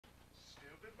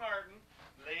Martin.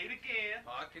 Late again.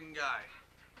 Fucking guy.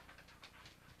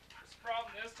 What's the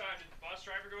problem this time? Did the bus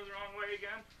driver go the wrong way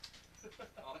again?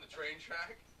 On the train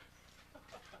track?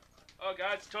 Oh,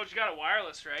 guys, I told you got a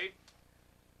wireless, right?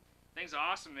 Thing's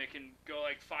awesome. It can go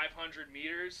like 500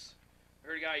 meters. I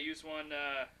heard a guy use one,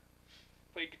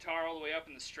 played guitar all the way up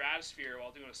in the stratosphere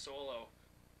while doing a solo.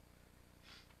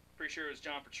 Pretty sure it was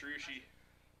John Petrucci.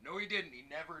 No, he didn't. He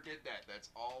never did that. That's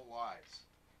all lies.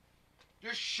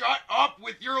 Just shut up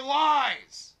with your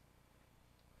lies!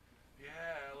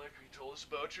 Yeah, Alec, you told us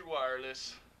about your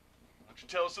wireless. Why don't you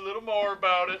tell us a little more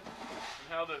about it?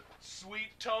 And how the sweet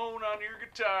tone on your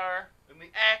guitar and the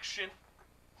action.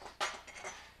 I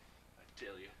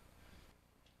tell you.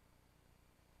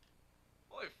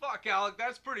 Holy fuck, Alec,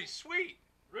 that's pretty sweet.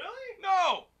 Really?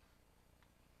 No!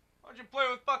 Why don't you play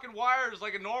with fucking wires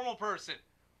like a normal person?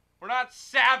 We're not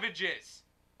savages,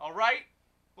 alright?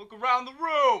 Look around the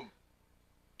room.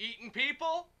 Eating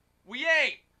people? We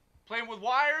ain't. Playing with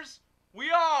wires? We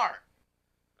are.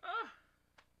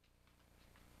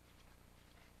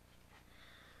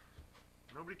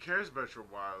 Nobody cares about your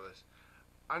wireless.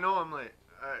 I know I'm late.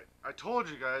 I told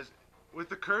you guys, with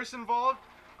the curse involved,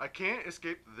 I can't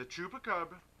escape the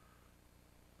Chupacabra,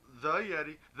 the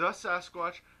Yeti, the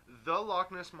Sasquatch, the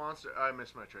Loch Ness Monster. I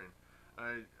missed my train.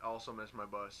 I also missed my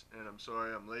bus, and I'm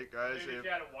sorry I'm late, guys. Maybe if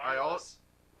you had a wireless.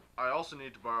 I also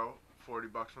need to borrow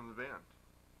 $40 from the band.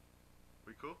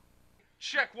 We cool?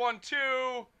 Check 1, 2.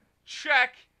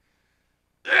 Check.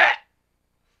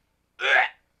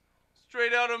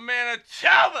 Straight out of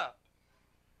Manitoba.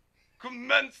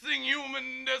 Commencing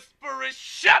human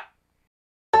desperation.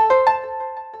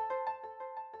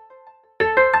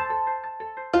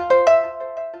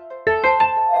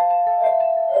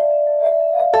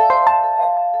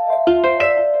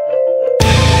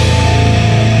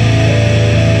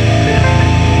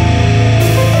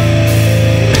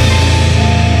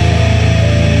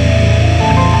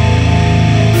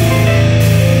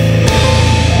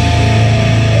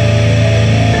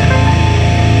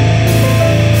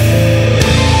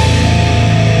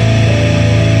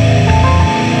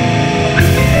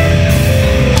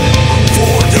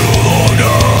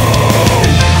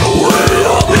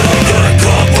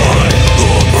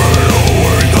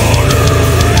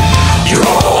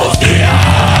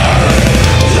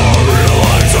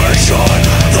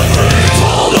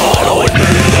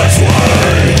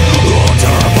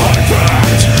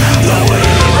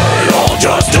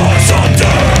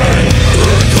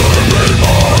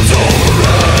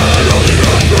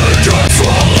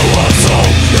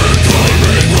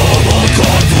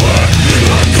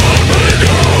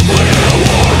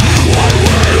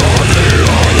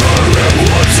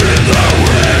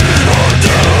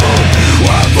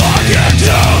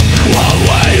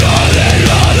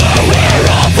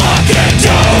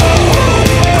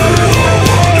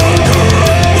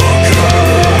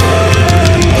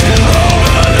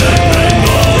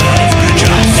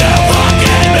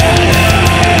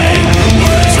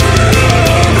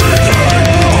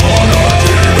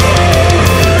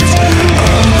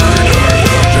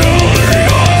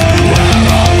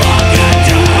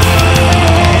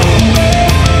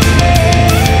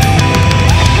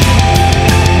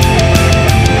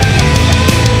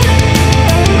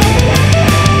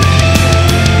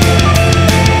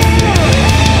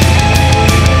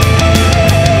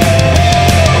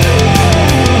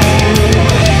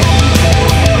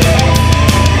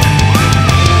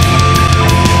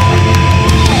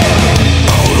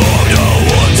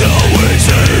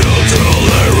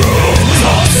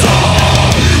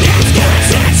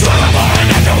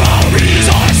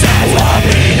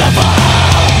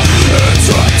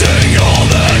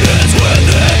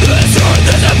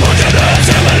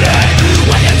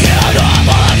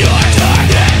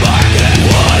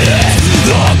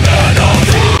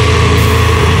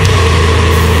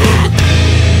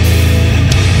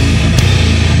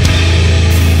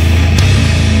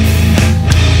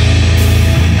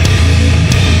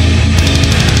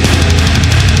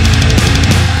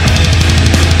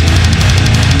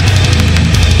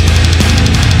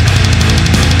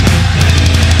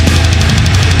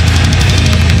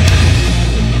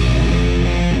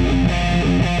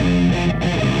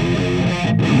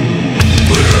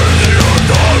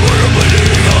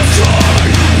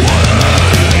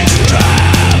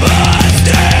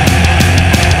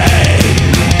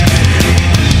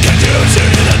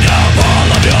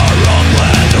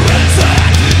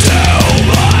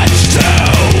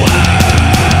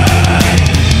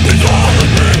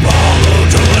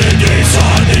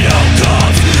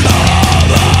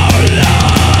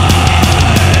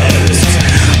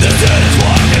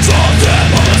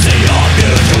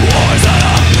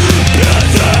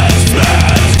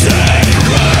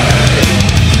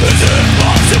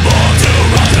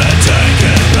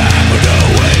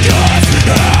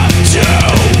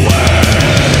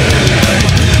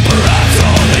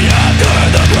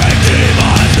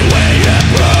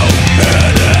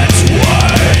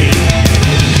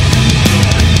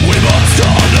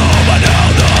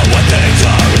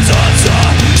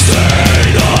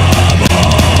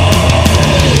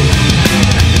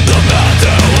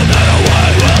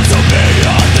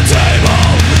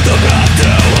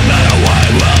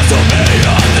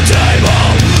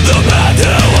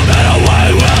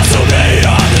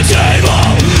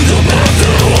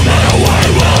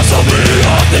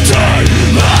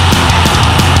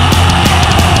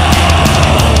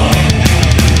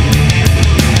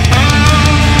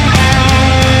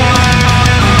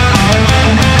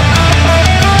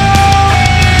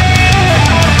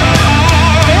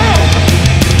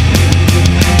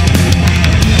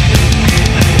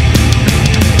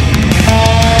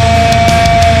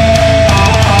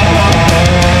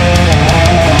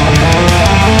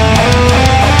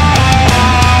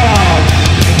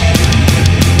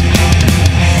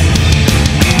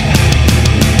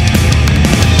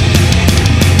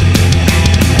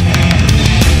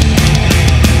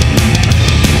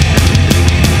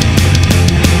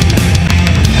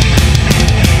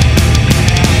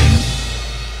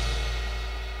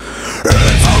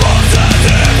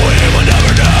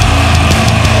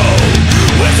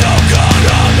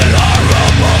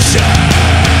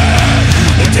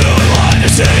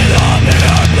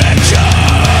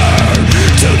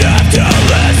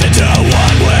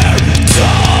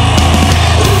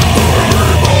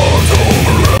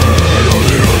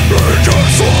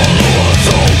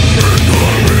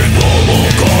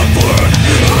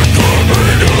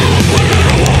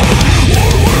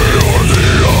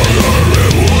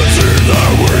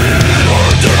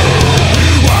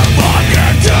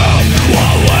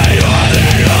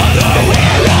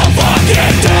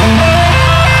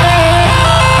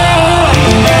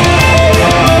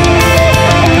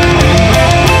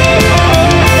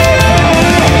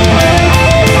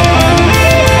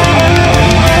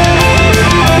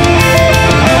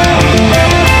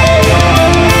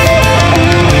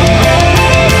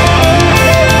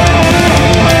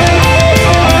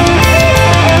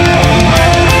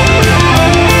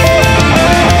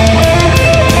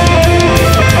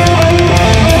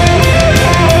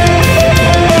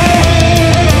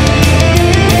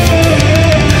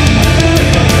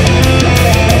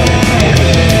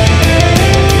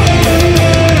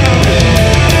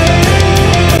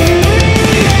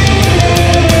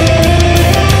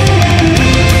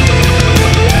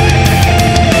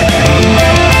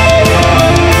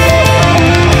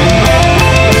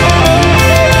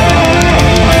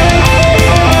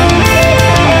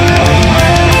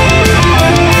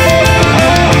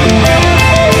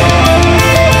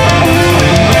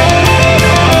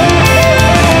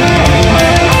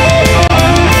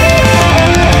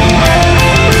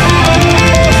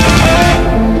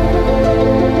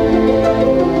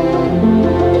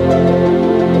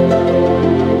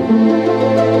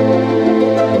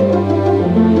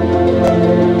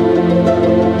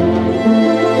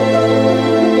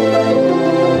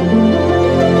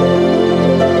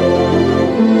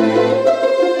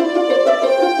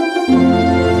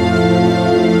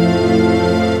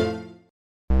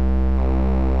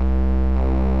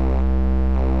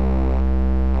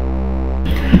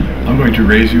 to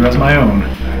raise you as my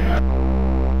own.